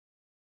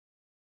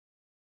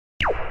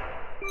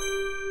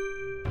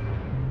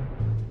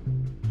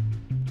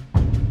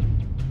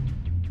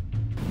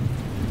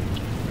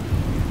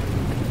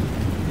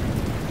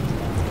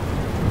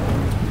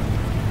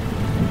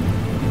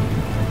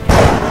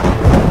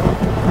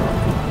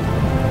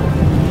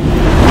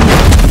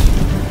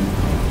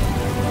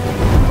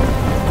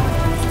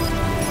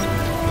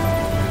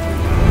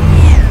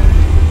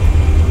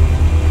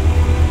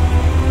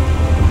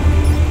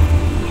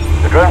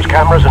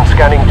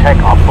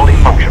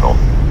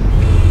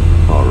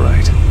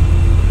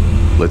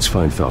Let's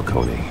find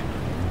Falcone.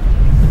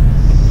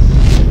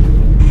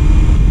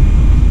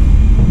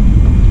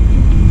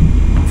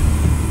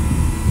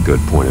 Good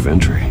point of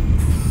entry.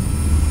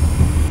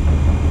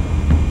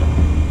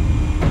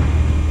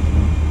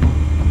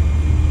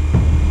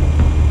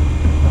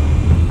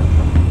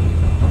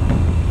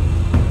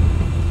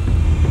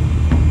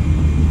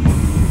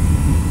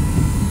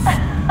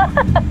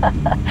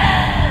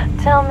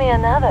 Tell me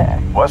another.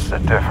 What's the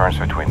difference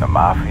between the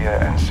Mafia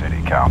and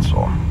City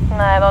Council?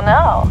 I don't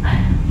know.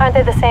 Aren't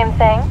they the same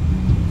thing?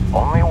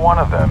 Only one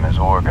of them is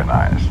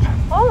organized.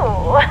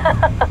 Ooh,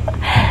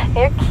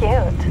 you're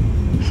cute.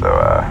 So,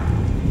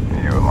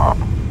 you alone?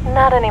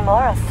 Not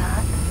anymore, I'm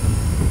not.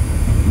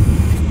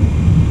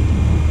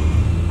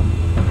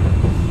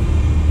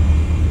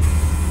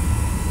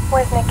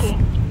 Where's Nicky?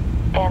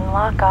 In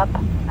lockup.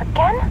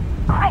 Again?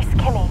 Christ,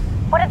 Kimmy.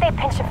 What did they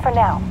pinch him for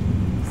now?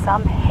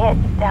 Some hit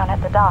down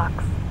at the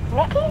docks.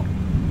 Nicky?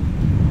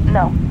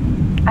 No.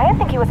 I didn't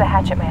think he was a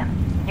hatchet man.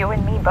 You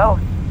and me both.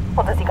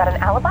 Well, does he got an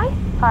alibi?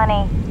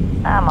 Honey,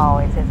 I'm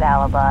always his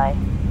alibi.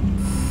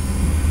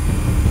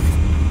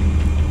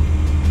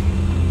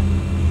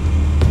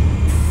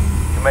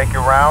 You make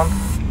your rounds?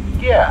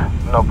 Yeah,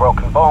 no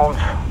broken bones.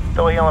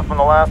 Still healing from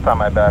the last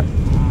time, I bet.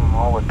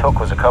 All it took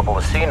was a couple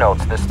of C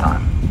notes this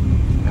time.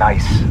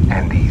 Nice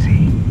and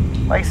easy.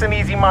 Nice and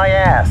easy my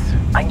ass.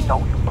 I know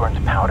you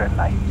burned powder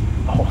tonight.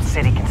 The whole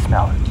city can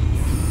smell it.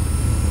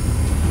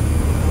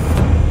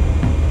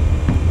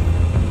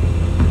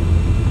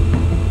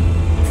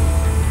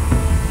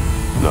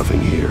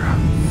 Nothing here.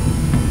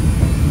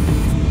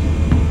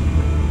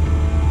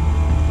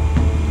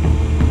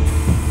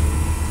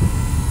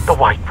 The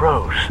white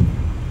rose.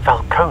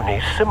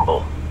 Falcone's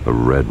symbol. A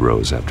red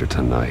rose after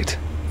tonight.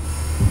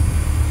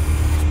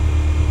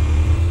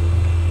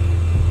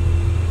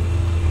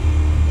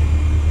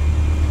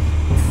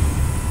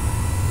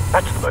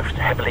 That's the most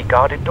heavily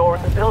guarded door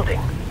in the building.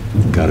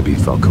 Gotta be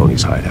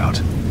Falcone's hideout.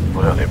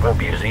 Well, it won't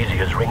be as easy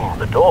as ringing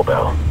the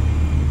doorbell.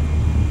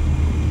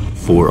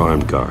 4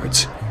 armed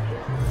guards.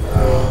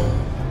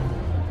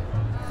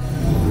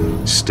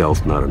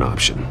 Stealth not an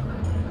option.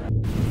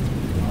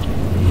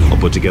 I'll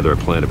put together a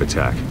plan of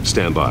attack.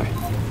 Stand by.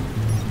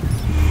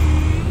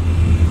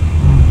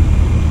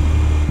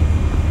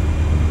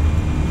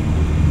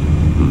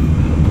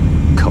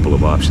 Couple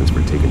of options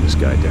for taking this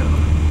guy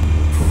down.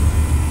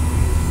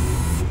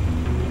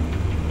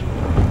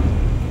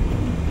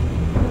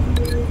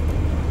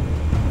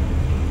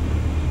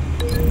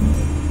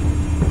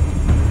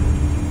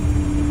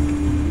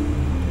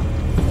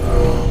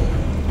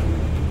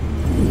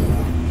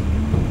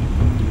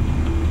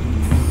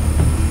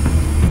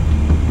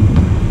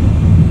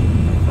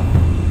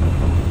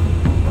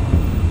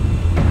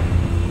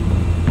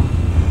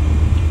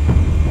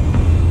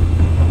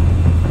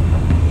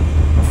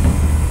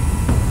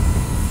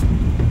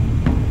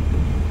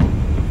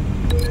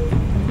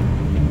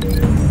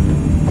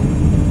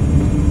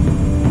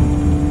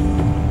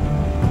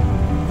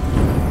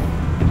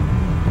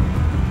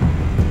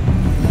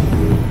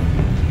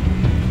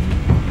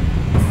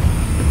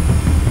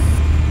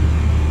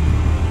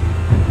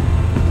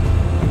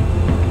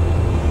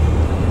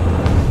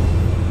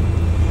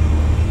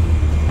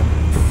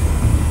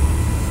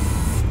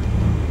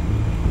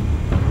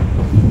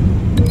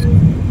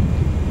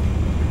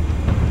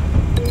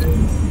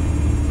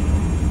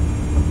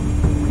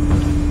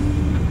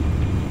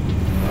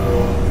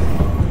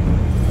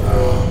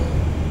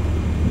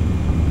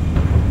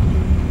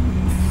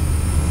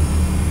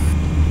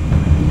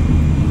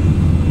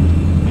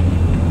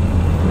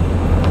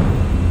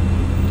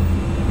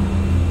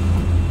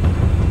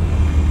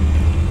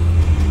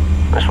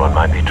 This one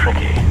might be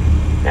tricky.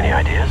 Any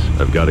ideas?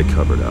 I've got it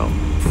covered, Al.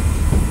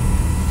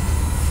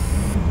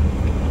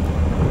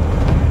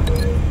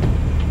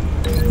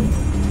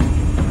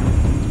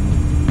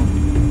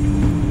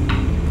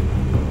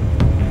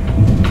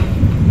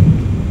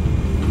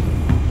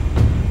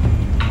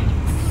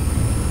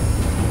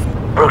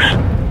 Bruce,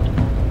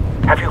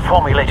 have you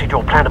formulated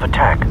your plan of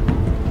attack?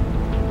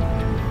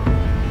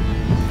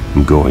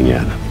 I'm going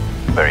in.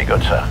 Very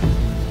good, sir.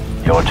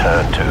 Your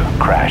turn to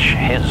crash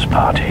his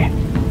party.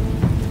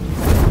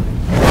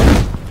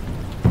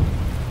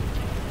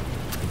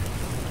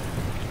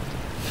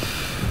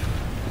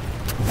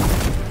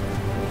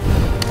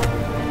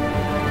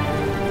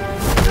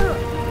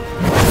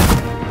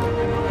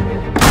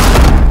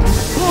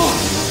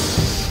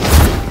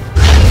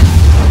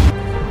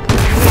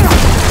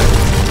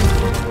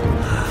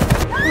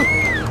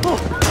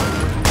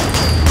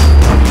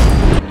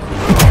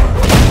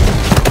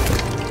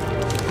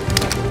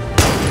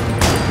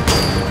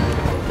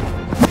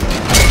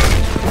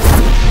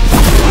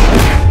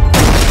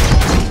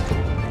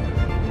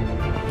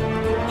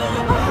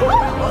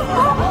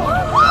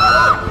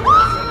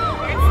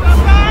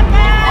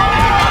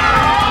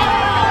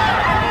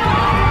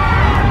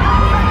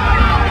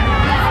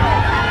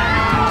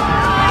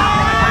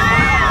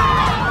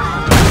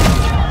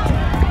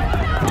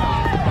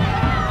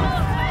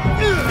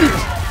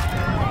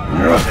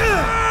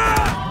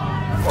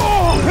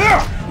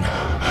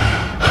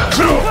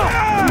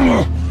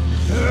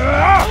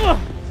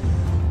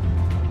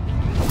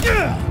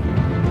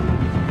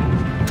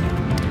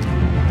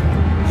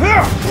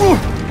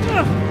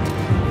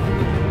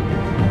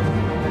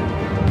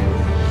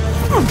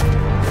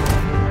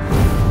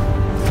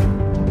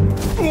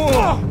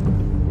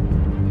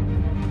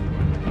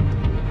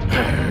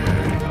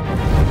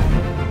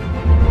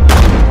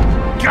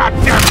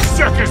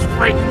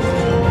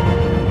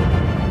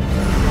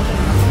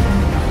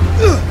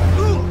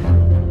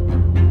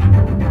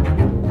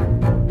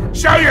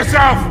 Show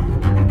yourself!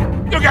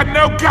 You got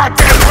no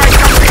goddamn right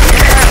to be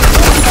here!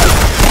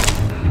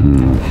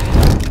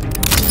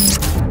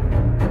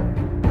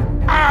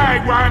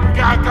 I run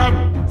Gotham!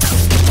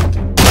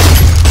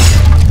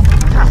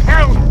 The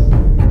hell?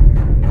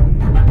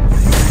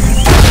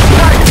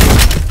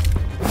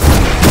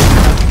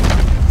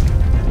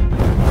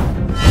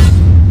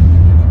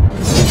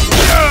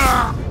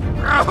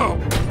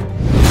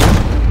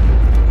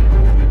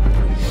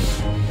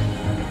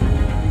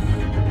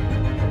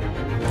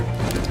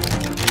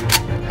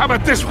 How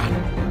about this one?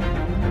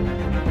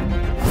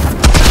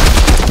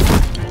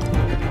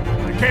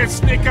 You can't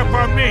sneak up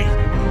on me.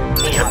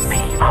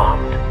 EMP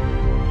armed.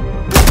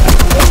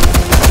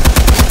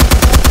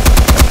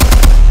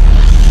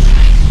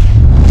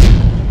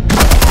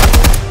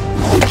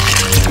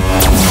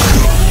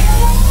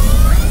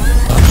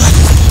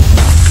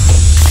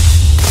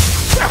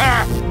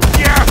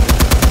 Yeah.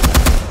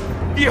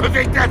 You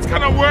think that's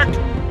gonna work?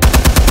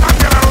 I'm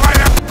gonna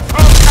light up.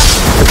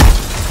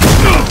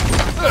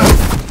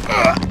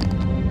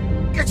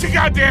 Get your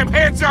goddamn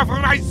hands off of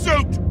my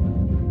suit!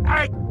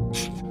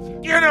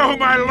 You know who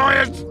my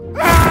lawyers...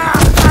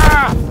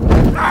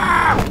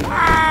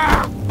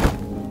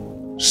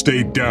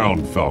 Stay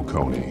down,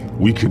 Falcone.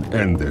 We can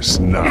end this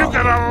now. You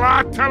got a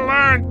lot to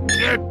learn,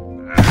 kid.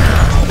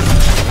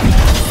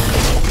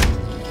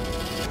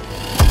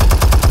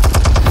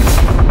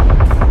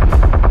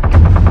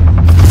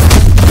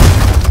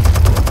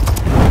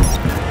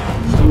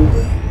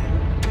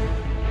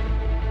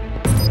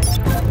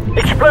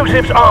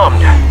 Explosives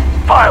armed.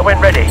 Fire when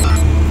ready.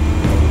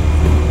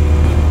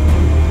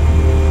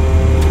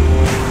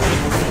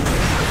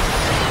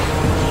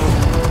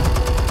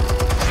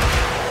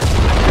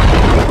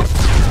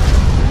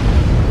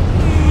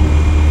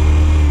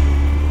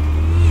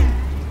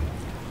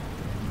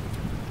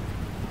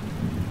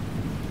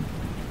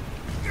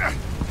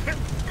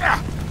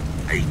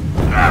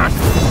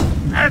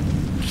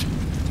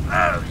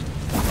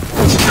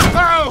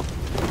 Oh!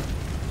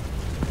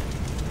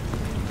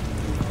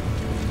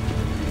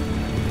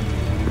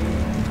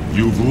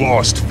 You've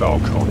lost,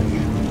 Falcone.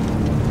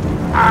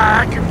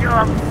 I can do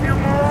a few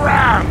more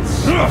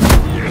rounds. All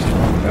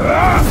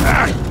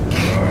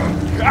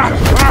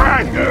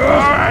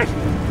right.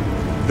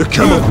 The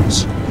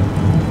chemicals.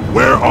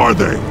 Where are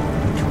they?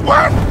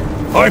 What?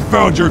 I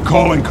found your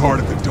calling card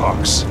at the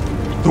docks.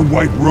 The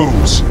White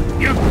Rose.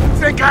 You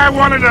think I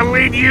wanted to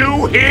lead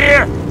you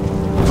here?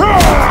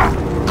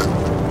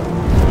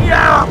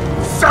 Yeah,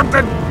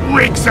 something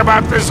reeks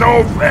about this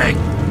whole thing.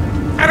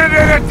 And it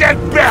is a dead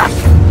bat.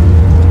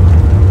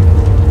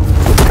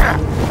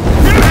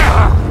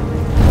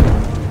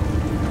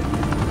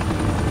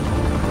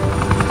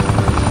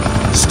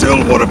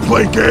 Still want to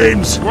play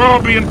games? We're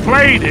all being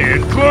played here,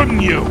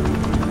 including you.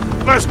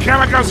 Those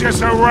chemicals you're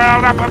so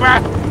riled up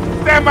about,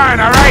 they're mine,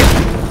 all right?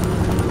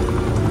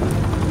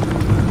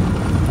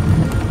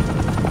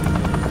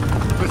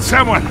 But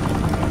someone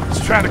is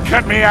trying to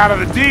cut me out of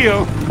the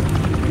deal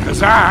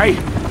because I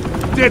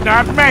did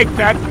not make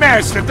that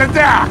mess at the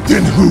dock.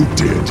 Then who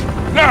did?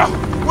 No,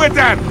 we're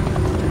done.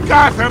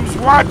 Gotham's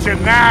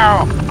watching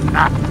now.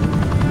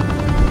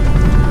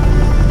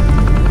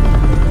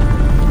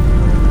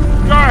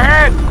 Go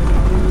ahead.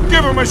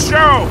 Give him a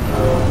show.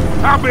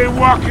 I'll be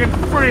walking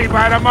free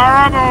by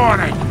tomorrow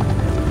morning.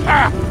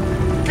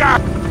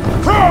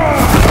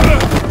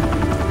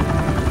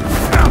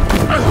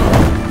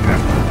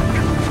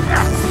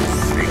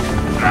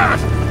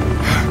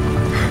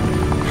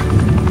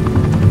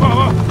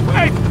 Oh,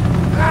 wait!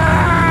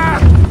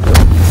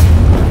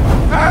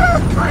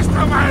 Christ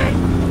almighty!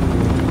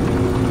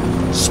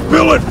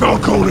 Spill it,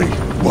 Falcone,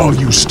 while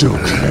you still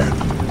can.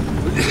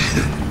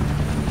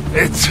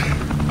 It's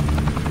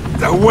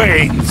the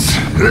Waynes.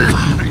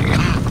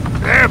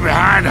 They're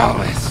behind all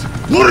this.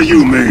 What do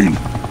you mean?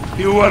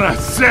 You wanna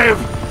save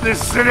this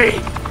city?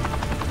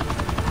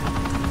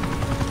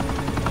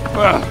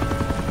 Well,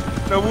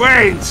 the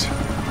Waynes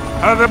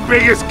are the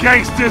biggest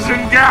gangsters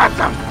in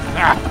Gotham.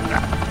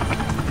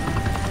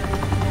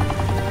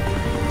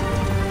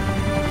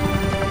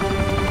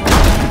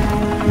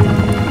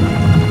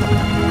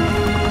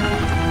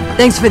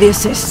 Thanks for the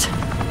assist.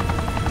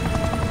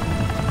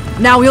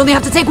 Now we only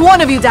have to take one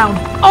of you down.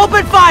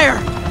 Open fire!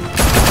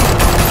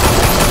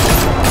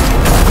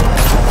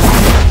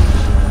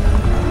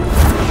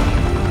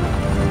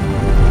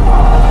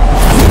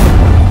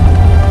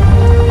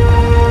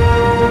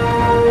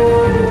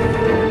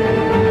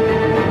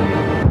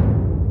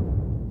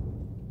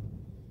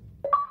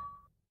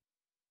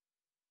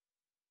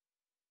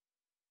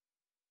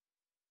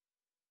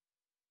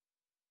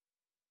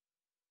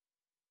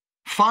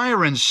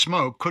 Fire and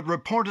smoke could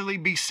reportedly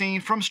be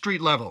seen from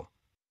street level.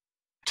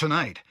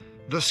 Tonight,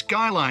 the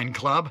Skyline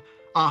Club,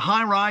 a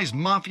high-rise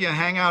mafia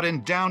hangout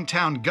in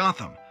downtown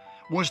Gotham,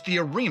 was the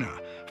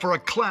arena for a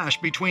clash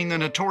between the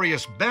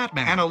notorious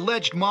Batman and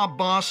alleged mob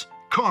boss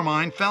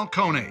Carmine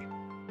Falcone,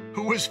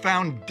 who was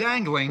found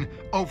dangling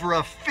over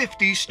a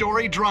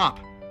 50-story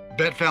drop.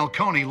 Bet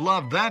Falcone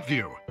loved that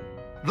view.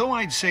 Though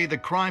I'd say the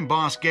crime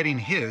boss getting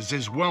his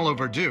is well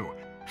overdue,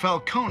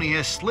 Falcone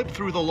has slipped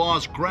through the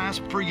law's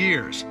grasp for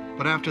years,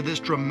 but after this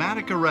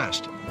dramatic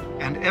arrest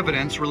and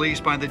evidence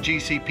released by the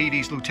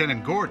GCPD's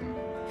Lieutenant Gordon,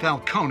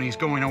 Falcone's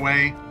going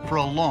away for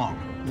a long,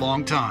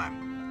 long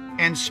time.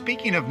 And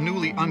speaking of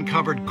newly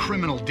uncovered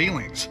criminal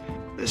dealings,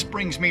 this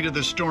brings me to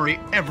the story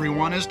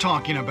everyone is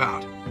talking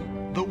about: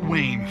 the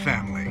Wayne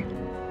family.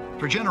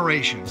 For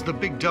generations, the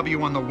big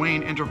W on the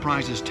Wayne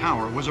Enterprises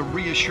tower was a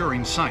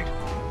reassuring sight.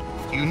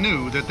 You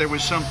knew that there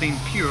was something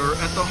pure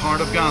at the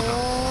heart of Gotham,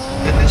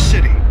 that this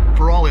city,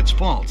 for all its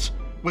faults,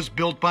 was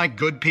built by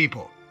good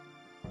people.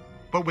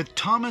 But with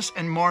Thomas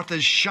and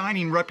Martha's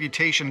shining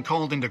reputation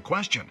called into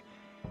question,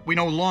 we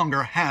no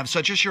longer have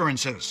such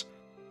assurances.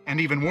 And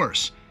even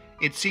worse,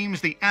 it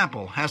seems the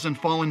apple hasn't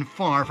fallen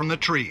far from the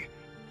tree.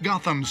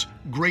 Gotham's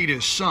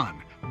greatest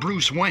son,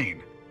 Bruce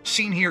Wayne,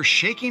 seen here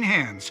shaking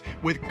hands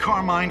with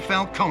Carmine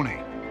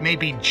Falcone, may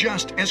be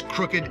just as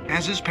crooked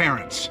as his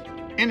parents.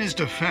 In his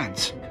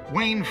defense,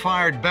 Wayne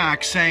fired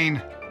back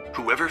saying,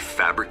 "Whoever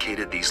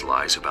fabricated these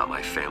lies about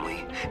my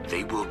family,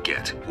 they will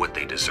get what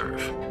they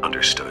deserve.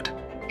 Understood?"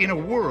 In a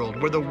world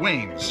where the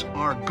Waynes,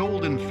 our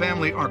golden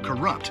family, are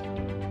corrupt,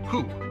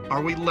 who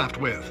are we left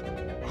with?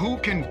 Who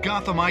can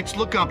Gothamites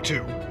look up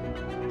to?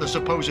 The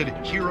supposed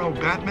hero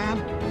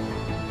Batman?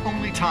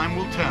 Only time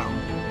will tell.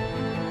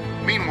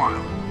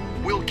 Meanwhile,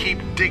 we'll keep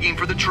digging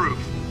for the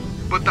truth.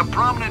 But the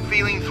prominent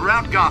feeling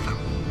throughout Gotham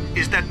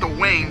is that the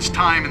Waynes'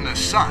 time in the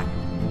sun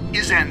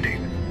is ending.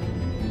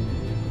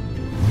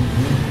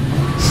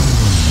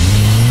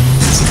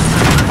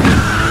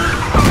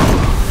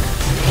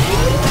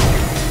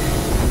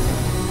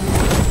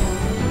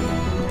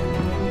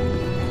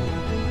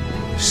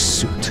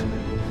 Suit,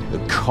 the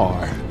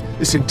car,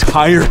 this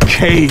entire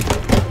cave.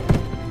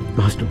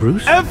 Master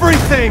Bruce?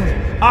 Everything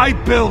I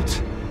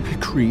built! I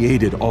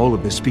created all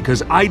of this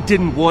because I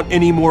didn't want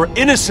any more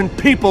innocent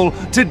people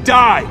to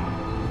die!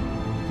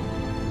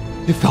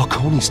 If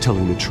Falcone's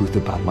telling the truth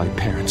about my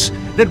parents,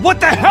 then what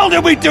the hell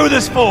did we do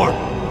this for?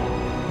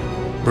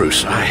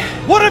 Bruce,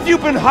 What have you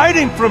been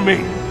hiding from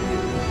me?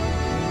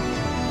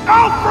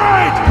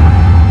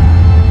 Alfred!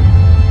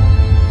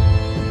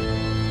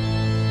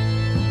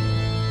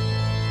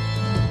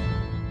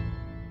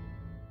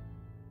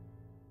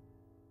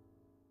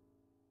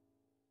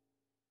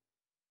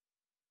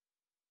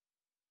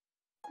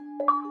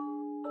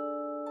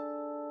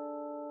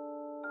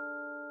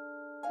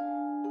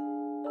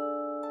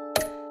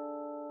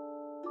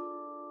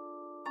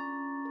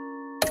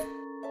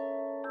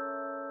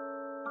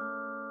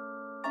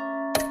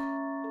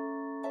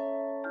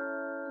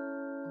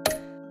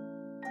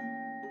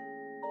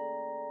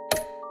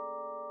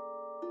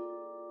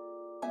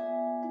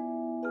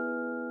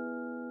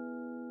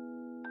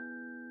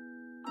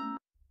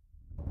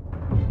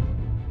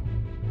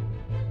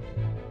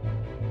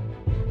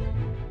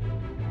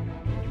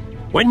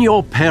 when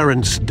your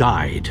parents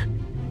died,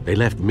 they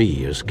left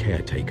me as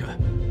caretaker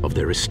of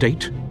their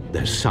estate,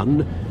 their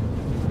son,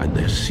 and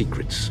their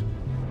secrets.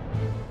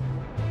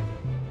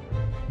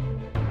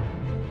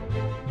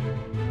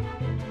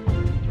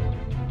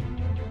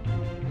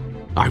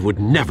 I would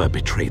never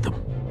betray them.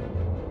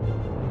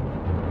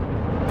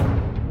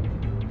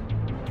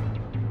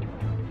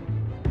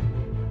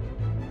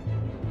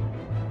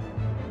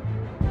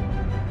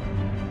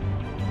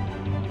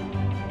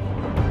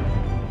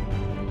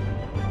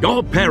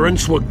 Your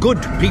parents were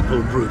good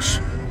people, Bruce,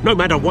 no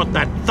matter what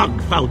that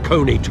thug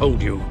Falcone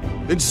told you.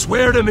 Then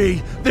swear to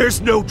me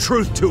there's no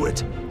truth to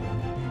it.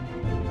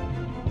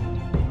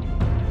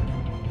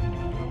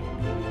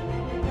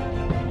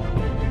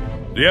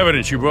 The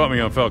evidence you brought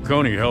me on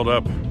Falcone held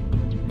up.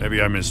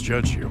 Maybe I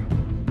misjudged you.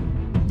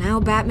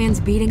 Now Batman's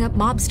beating up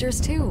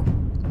mobsters too.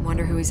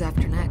 Wonder who he's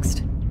after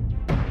next.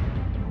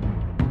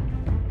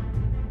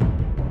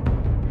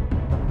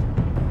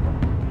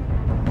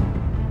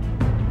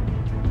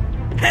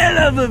 Hell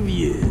of a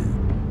view.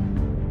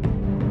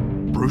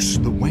 Bruce,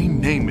 the Wayne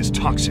name is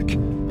toxic.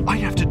 I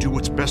have to do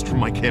what's best for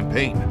my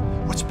campaign.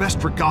 What's best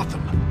for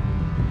Gotham.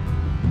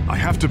 I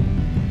have to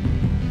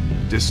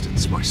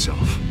distance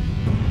myself.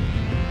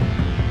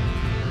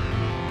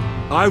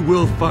 I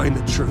will find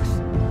the truth.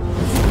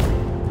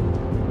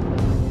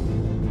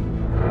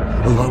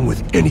 Along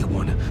with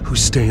anyone who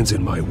stands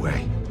in my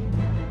way.